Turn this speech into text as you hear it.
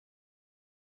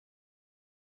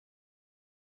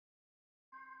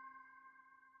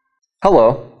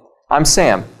Hello, I'm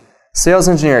Sam, Sales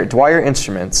Engineer at Dwyer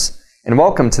Instruments, and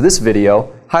welcome to this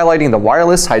video highlighting the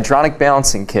Wireless Hydronic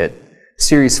Balancing Kit,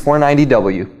 Series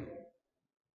 490W.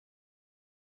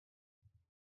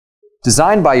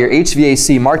 Designed by your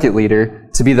HVAC market leader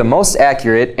to be the most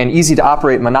accurate and easy to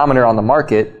operate manometer on the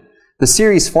market, the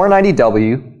Series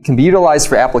 490W can be utilized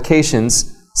for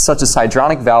applications such as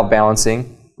hydronic valve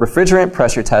balancing, refrigerant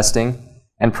pressure testing,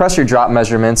 and pressure drop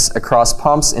measurements across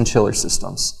pumps and chiller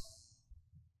systems.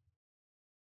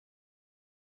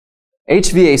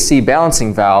 HVAC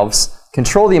balancing valves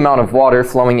control the amount of water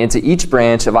flowing into each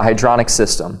branch of a hydronic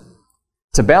system.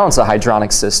 To balance a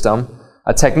hydronic system,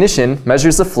 a technician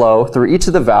measures the flow through each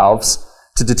of the valves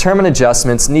to determine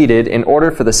adjustments needed in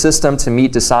order for the system to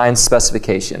meet design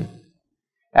specification.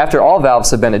 After all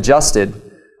valves have been adjusted,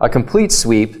 a complete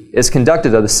sweep is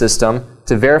conducted of the system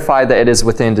to verify that it is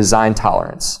within design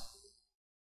tolerance.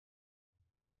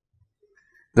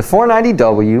 The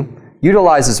 490W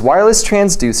utilizes wireless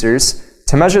transducers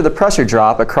to measure the pressure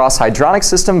drop across hydronic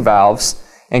system valves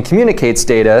and communicates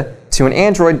data to an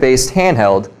Android-based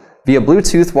handheld via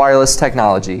Bluetooth wireless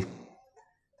technology.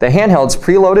 The handheld's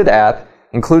preloaded app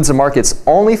includes the market's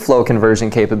only flow conversion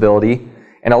capability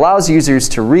and allows users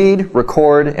to read,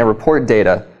 record, and report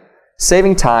data,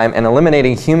 saving time and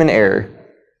eliminating human error.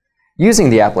 Using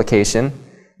the application,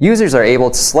 users are able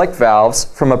to select valves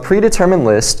from a predetermined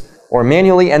list or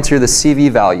manually enter the CV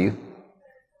value.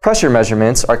 Pressure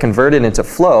measurements are converted into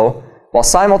flow while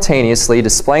simultaneously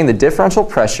displaying the differential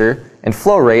pressure and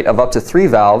flow rate of up to 3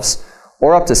 valves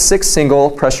or up to 6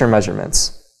 single pressure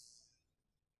measurements.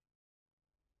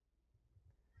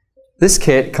 This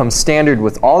kit comes standard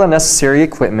with all the necessary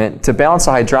equipment to balance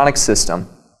a hydronic system.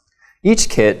 Each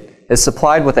kit is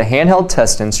supplied with a handheld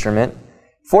test instrument,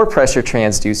 4 pressure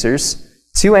transducers,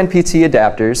 2 NPT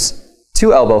adapters,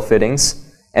 2 elbow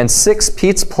fittings, and 6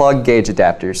 Pete's plug gauge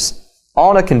adapters,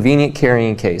 all in a convenient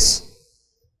carrying case.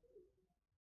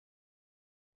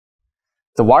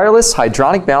 The Wireless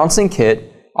Hydronic Balancing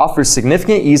Kit offers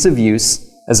significant ease of use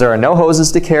as there are no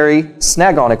hoses to carry,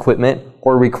 snag-on equipment,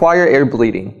 or require air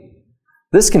bleeding.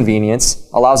 This convenience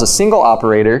allows a single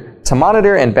operator to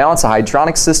monitor and balance a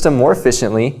hydronic system more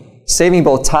efficiently, saving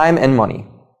both time and money.